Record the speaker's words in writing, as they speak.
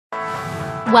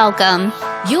Welcome.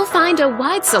 You'll find a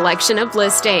wide selection of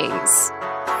listings.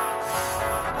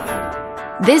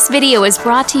 This video is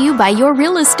brought to you by your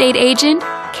real estate agent,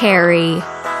 Carrie.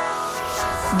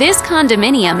 This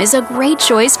condominium is a great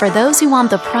choice for those who want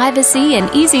the privacy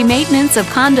and easy maintenance of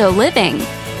condo living,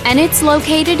 and it's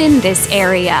located in this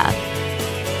area.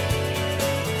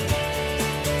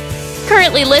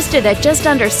 Currently listed at just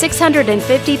under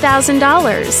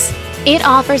 $650,000. It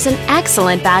offers an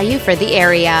excellent value for the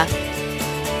area.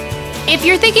 If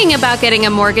you're thinking about getting a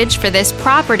mortgage for this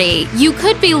property, you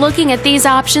could be looking at these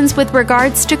options with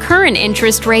regards to current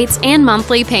interest rates and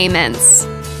monthly payments.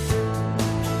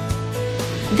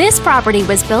 This property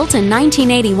was built in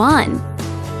 1981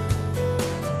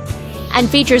 and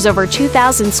features over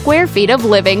 2,000 square feet of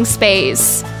living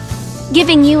space,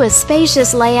 giving you a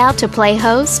spacious layout to play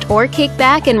host or kick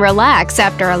back and relax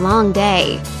after a long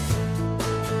day.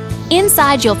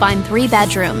 Inside, you'll find 3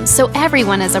 bedrooms, so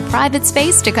everyone has a private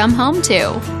space to come home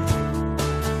to,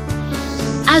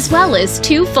 as well as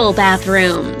 2 full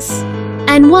bathrooms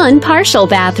and 1 partial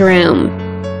bathroom.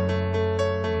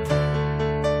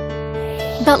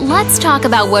 But let's talk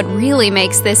about what really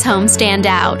makes this home stand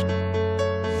out.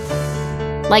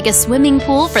 Like a swimming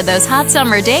pool for those hot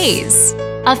summer days,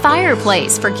 a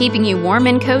fireplace for keeping you warm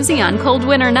and cozy on cold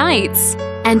winter nights,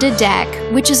 and a deck,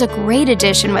 which is a great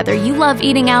addition whether you love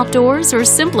eating outdoors or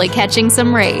simply catching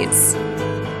some rays.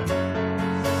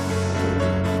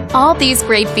 All these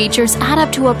great features add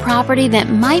up to a property that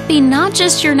might be not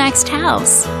just your next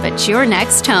house, but your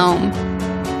next home.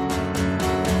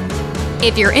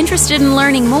 If you're interested in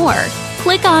learning more,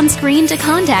 click on screen to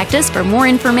contact us for more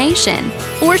information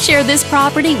or share this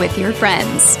property with your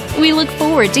friends. We look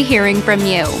forward to hearing from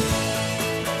you.